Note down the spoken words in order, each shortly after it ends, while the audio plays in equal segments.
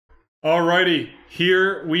Alrighty,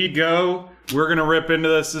 here we go. We're going to rip into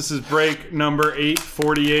this. This is break number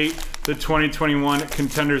 848, the 2021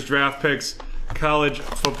 Contenders Draft Picks College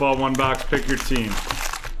Football One Box. Pick your team.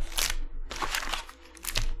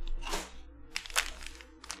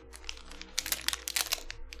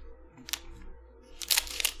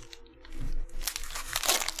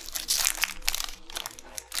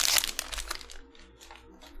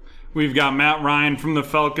 We've got Matt Ryan from the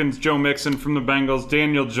Falcons, Joe Mixon from the Bengals,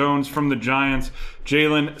 Daniel Jones from the Giants,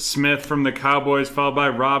 Jalen Smith from the Cowboys, followed by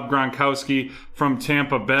Rob Gronkowski from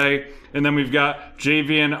Tampa Bay. And then we've got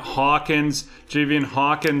Javian Hawkins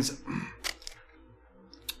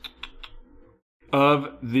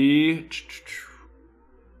of the...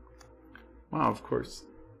 Wow, of course.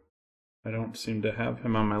 I don't seem to have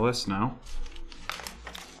him on my list now.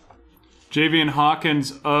 Javian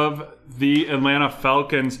Hawkins of the Atlanta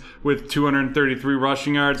Falcons with 233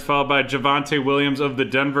 rushing yards, followed by Javonte Williams of the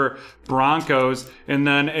Denver Broncos, and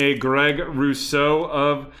then a Greg Rousseau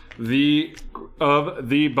of the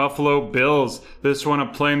Buffalo Bills. This one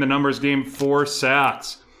playing the numbers game, 4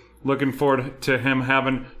 sacks. Looking forward to him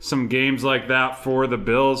having some games like that for the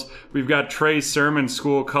Bills. We've got Trey Sermon,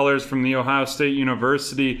 school colors from the Ohio State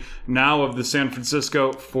University, now of the San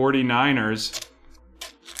Francisco 49ers.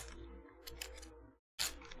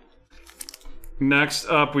 Next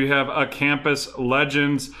up, we have a Campus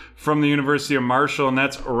Legends from the University of Marshall, and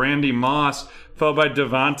that's Randy Moss, followed by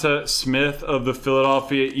Devonta Smith of the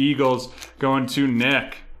Philadelphia Eagles, going to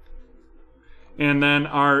Nick. And then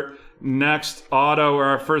our next auto, or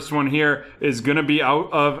our first one here, is going to be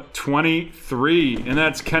out of 23, and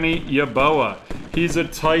that's Kenny Yeboah. He's a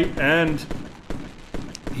tight end.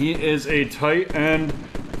 He is a tight end,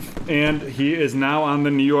 and he is now on the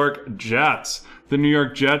New York Jets. The New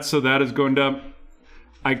York Jets, so that is going to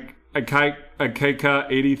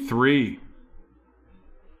Akeka 83.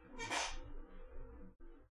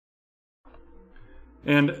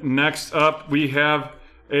 And next up, we have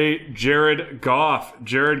a Jared Goff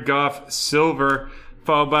silver,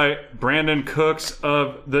 followed by Brandon Cooks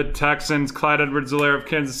of the Texans, Clyde Edwards-Helaire of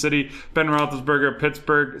Kansas City, Ben Roethlisberger of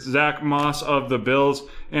Pittsburgh, Zach Moss of the Bills,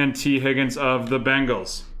 and T. Higgins of the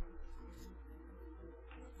Bengals.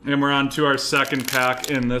 And we're on to our second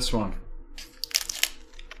pack in this one.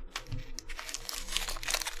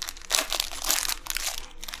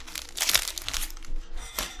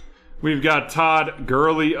 We've got Todd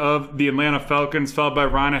Gurley of the Atlanta Falcons, followed by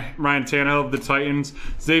Ryan Tannehill of the Titans,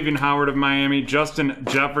 Xavier Howard of Miami, Justin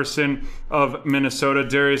Jefferson of Minnesota,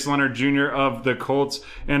 Darius Leonard Jr. of the Colts,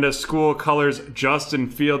 and a school colors Justin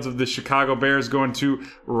Fields of the Chicago Bears going to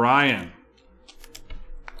Ryan.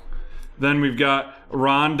 Then we've got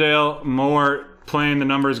Rondale Moore playing the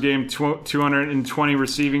numbers game, 220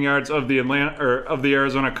 receiving yards of the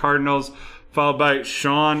Arizona Cardinals, followed by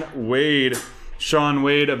Sean Wade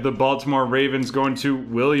of the Baltimore Ravens going to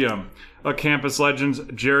William. A Campus Legends,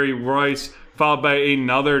 Jerry Rice, followed by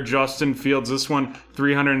another Justin Fields. This one,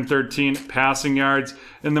 313 passing yards.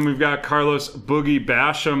 And then we've got Carlos Boogie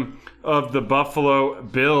Basham of the Buffalo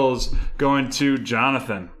Bills going to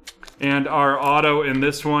Jonathan. And our auto in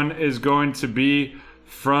this one is going to be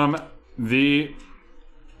from the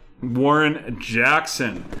Warren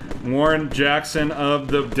Jackson of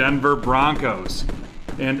the Denver Broncos.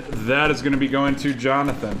 And that is going to be going to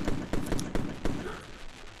Jonathan.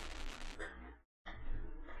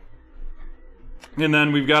 And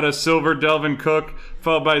then we've got a silver Delvin Cook,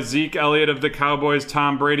 followed by Zeke Elliott of the Cowboys,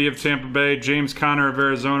 Tom Brady of Tampa Bay, James Conner of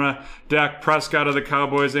Arizona, Dak Prescott of the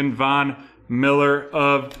Cowboys, and Von Miller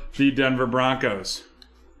of the Denver Broncos.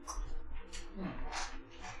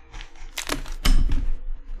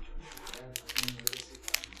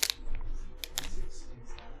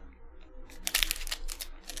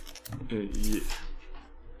 Yeah.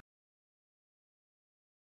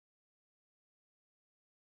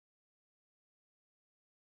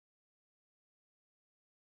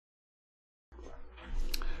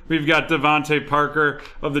 We've got Devontae Parker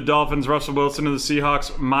of the Dolphins, Russell Wilson of the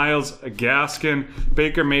Seahawks, Myles Gaskin,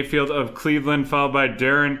 Baker Mayfield of Cleveland, followed by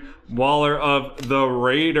Darren Waller of the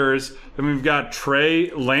Raiders. Then we've got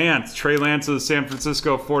Trey Lance of the San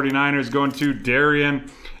Francisco 49ers going to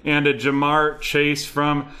Darian, and a Jamar Chase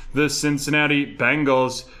from the Cincinnati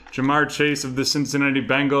Bengals. Jamar Chase of the Cincinnati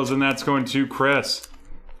Bengals, and that's going to Chris.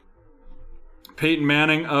 Peyton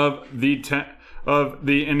Manning of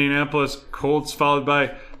the Indianapolis Colts, followed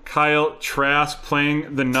by Kyle Trask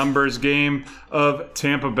playing the numbers game of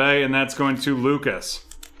Tampa Bay, and that's going to Lucas.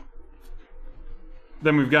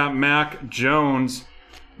 Then we've got Mac Jones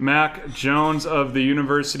of the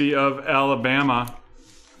University of Alabama,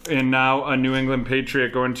 and now a New England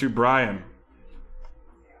Patriot going to Brian.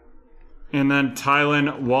 And then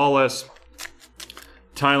Tylan Wallace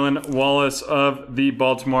of the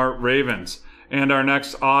Baltimore Ravens. And our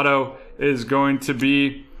next auto is going to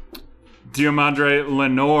be Diomandre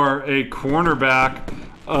Lenore, a cornerback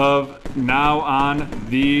of now on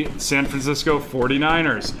the San Francisco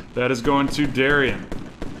 49ers. That is going to Darian.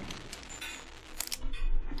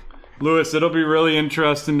 Lewis, it'll be really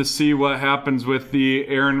interesting to see what happens with the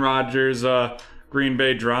Aaron Rodgers Green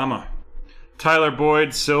Bay drama. Tyler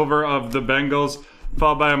Boyd, silver of the Bengals,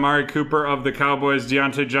 followed by Amari Cooper of the Cowboys,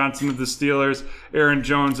 Deontay Johnson of the Steelers, Aaron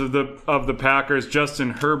Jones of the Packers,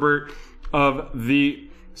 Justin Herbert of the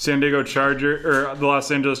the Los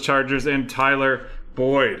Angeles Chargers, and Tyler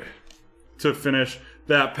Boyd to finish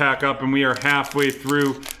that pack up. And we are halfway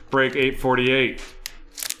through break 848.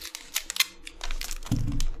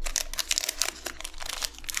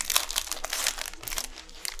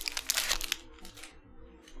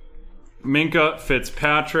 Minka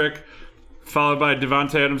Fitzpatrick, followed by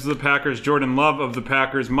Devontae Adams of the Packers, Jordan Love of the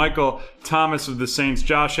Packers, Michael Thomas of the Saints,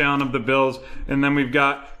 Josh Allen of the Bills, and then we've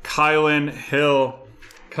got Kylan Hill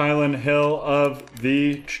of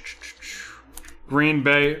the Green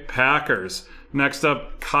Bay Packers. Next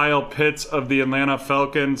up, Kyle Pitts of the Atlanta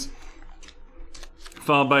Falcons,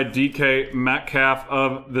 followed by DK Metcalf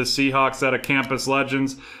of the Seahawks out of Campus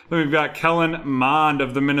Legends. Then we've got Kellen Mond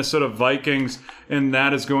of the Minnesota Vikings, and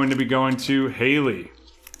that is going to be going to Haley.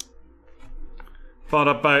 Followed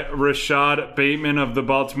up by Rashad Bateman of the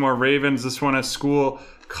Baltimore Ravens. This one has school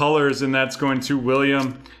colors, and that's going to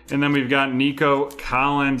William. And then we've got Nico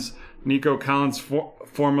Collins,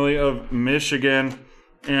 formerly of Michigan,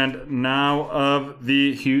 and now of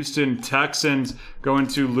the Houston Texans, going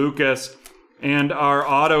to Lucas. And our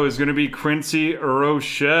auto is going to be Quincy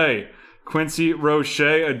Roche. Quincy Roche,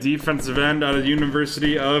 a defensive end out of the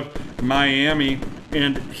University of Miami.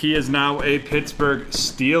 And he is now a Pittsburgh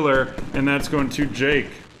Steeler, and that's going to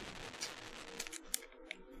Jake.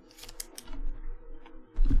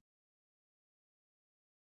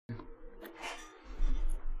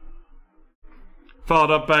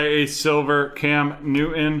 Followed up by a silver Cam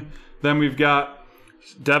Newton. Then we've got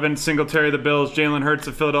Devin Singletary of the Bills, Jalen Hurts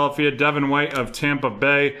of Philadelphia, Devin White of Tampa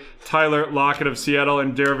Bay, Tyler Lockett of Seattle,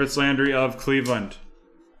 and Jarvis Landry of Cleveland.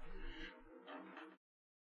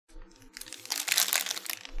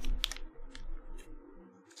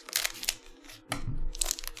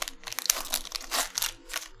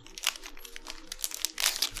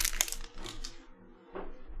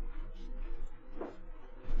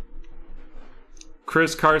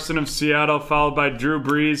 Chris Carson of Seattle, followed by Drew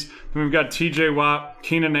Brees. Then we've got TJ Watt,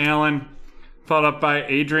 Keenan Allen, followed up by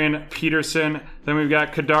Adrian Peterson. Then we've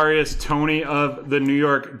got Kadarius Toney of the New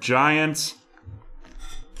York Giants.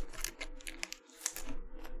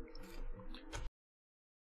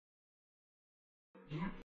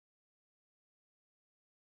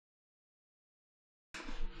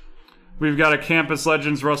 We've got a Campus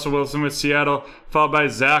Legends, Russell Wilson with Seattle, followed by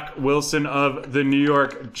Zach Wilson of the New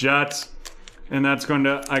York Jets. And that's going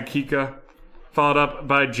to Aikika, followed up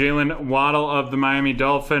by Jalen Waddle of the Miami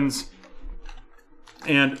Dolphins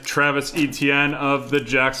and Travis Etienne of the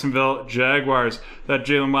Jacksonville Jaguars. That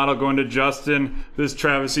Jalen Waddle going to Justin, this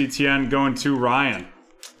Travis Etienne going to Ryan.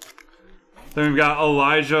 Then we've got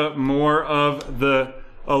Elijah Moore of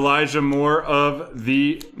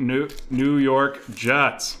the New York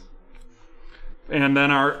Jets. And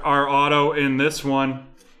then our auto in this one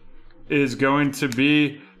is going to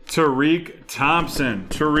be Tariq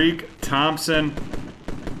Thompson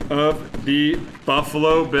of the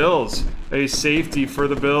Buffalo Bills, a safety for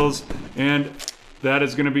the Bills, and that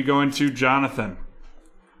is going to be going to Jonathan.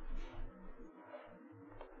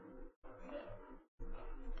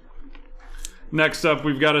 Next up,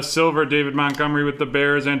 we've got a silver David Montgomery with the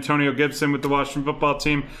Bears, Antonio Gibson with the Washington Football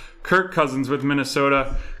Team, Kirk Cousins with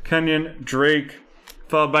Minnesota, Kenyon Drake,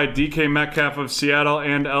 followed by DK Metcalf of Seattle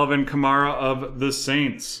and Alvin Kamara of the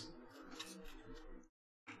Saints.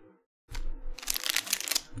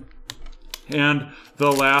 And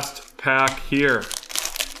the last pack here.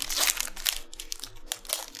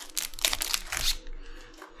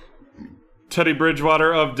 Teddy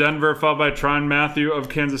Bridgewater of Denver, followed by Tron Matthew of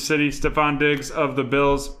Kansas City, Stephon Diggs of the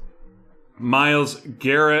Bills, Myles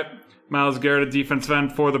Garrett, a defensive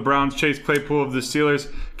end for the Browns, Chase Claypool of the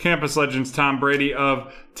Steelers, Campus Legends Tom Brady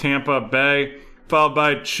of Tampa Bay, followed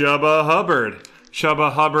by Chuba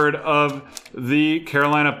Hubbard of the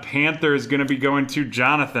Carolina Panthers, going to be going to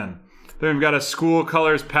Jonathan. Then we've got a school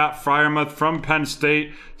colors Pat Freiermuth from Penn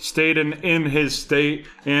State, stayed in his state,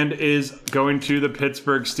 and is going to the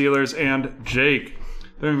Pittsburgh Steelers and Jake.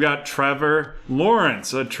 Then we've got Trevor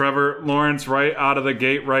Lawrence right out of the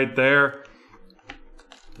gate right there.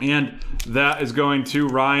 And that is going to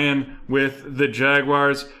Ryan with the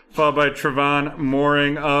Jaguars, followed by Trevon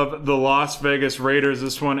Mooring of the Las Vegas Raiders.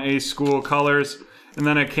 This one, A School Colors. And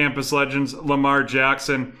then at Campus Legends, Lamar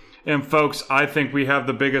Jackson. And folks, I think we have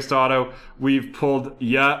the biggest auto we've pulled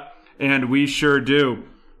yet, and we sure do.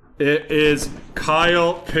 It is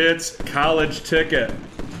Kyle Pitts college ticket.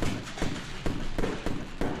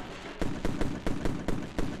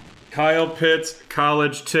 Kyle Pitts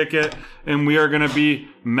college ticket, and we are going to be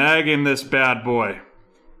magging this bad boy.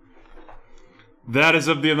 That is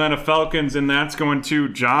of the Atlanta Falcons, and that's going to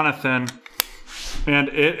Jonathan. And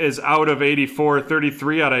it is out of 84,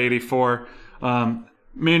 33 out of 84.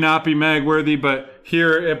 May not be mag worthy, but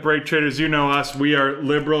here at BreakTraders, you know us, we are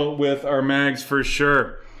liberal with our mags for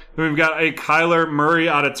sure. Then we've got a Kyler Murray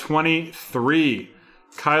out of 23.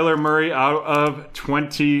 Kyler Murray out of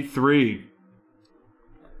 23.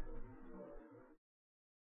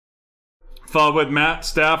 Followed with Matt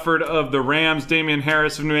Stafford of the Rams, Damian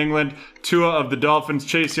Harris of New England, Tua of the Dolphins,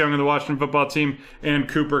 Chase Young of the Washington Football Team, and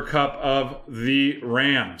Cooper Kupp of the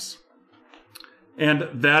Rams. And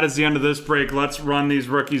that is the end of this break. Let's run these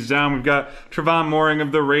rookies down. We've got Trevon Mooring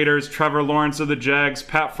of the Raiders, Trevor Lawrence of the Jags,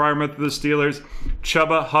 Pat Freiermuth of the Steelers,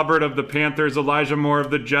 Chuba Hubbard of the Panthers, Elijah Moore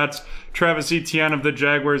of the Jets, Travis Etienne of the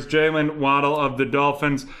Jaguars, Jalen Waddle of the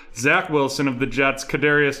Dolphins, Zach Wilson of the Jets,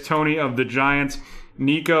 Kadarius Toney of the Giants,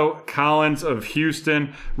 Nico Collins of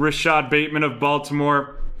Houston, Rashad Bateman of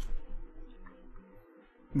Baltimore.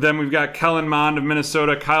 Then we've got Kellen Mond of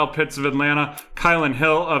Minnesota, Kyle Pitts of Atlanta, Kylan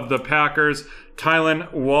Hill of the Packers,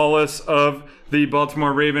 Tylan Wallace of the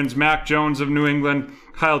Baltimore Ravens, Mac Jones of New England,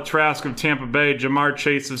 Kyle Trask of Tampa Bay, Jamar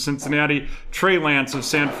Chase of Cincinnati, Trey Lance of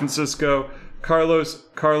San Francisco, Carlos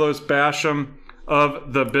Basham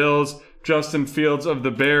of the Bills, Justin Fields of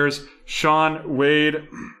the Bears, Sean Wade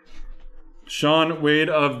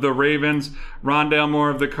of the Ravens, Rondale Moore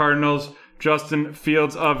of the Cardinals, Justin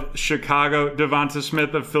Fields of Chicago, Devonta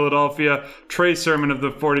Smith of Philadelphia, Trey Sermon of the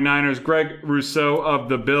 49ers, Greg Rousseau of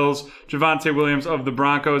the Bills, Javonte Williams of the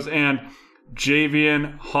Broncos, and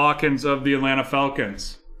Javian Hawkins of the Atlanta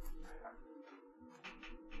Falcons.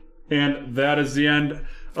 And that is the end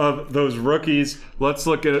of those rookies. Let's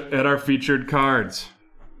look at our featured cards.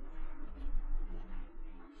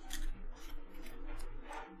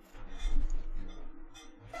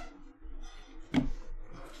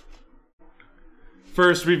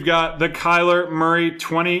 First, we've got the Kyler Murray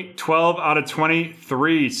 2012 out of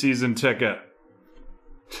 23 season ticket.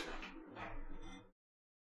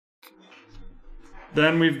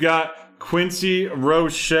 Then we've got Quincy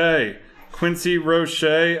Roche of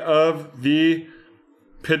the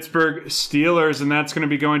Pittsburgh Steelers, and that's going to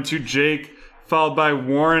be going to Jake, followed by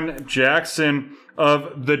Warren Jackson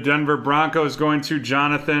of the Denver Broncos going to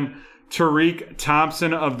Jonathan, Tariq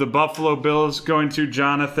Thompson of the Buffalo Bills going to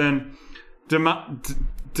Jonathan,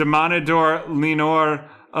 Demonidor Lenore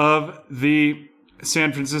of the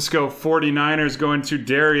San Francisco 49ers going to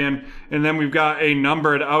Darian. And then we've got a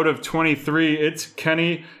numbered out of 23. It's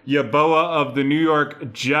Kenny Yeboah of the New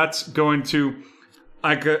York Jets going to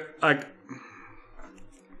IKI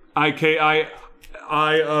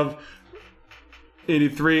of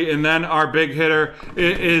 83. And then our big hitter,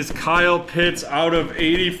 it is Kyle Pitts out of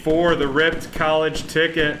 84, the ripped college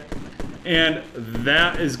ticket. And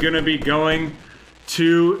that is going to be going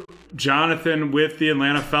to Jonathan with the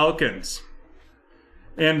Atlanta Falcons.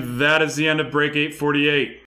 And that is the end of break 848.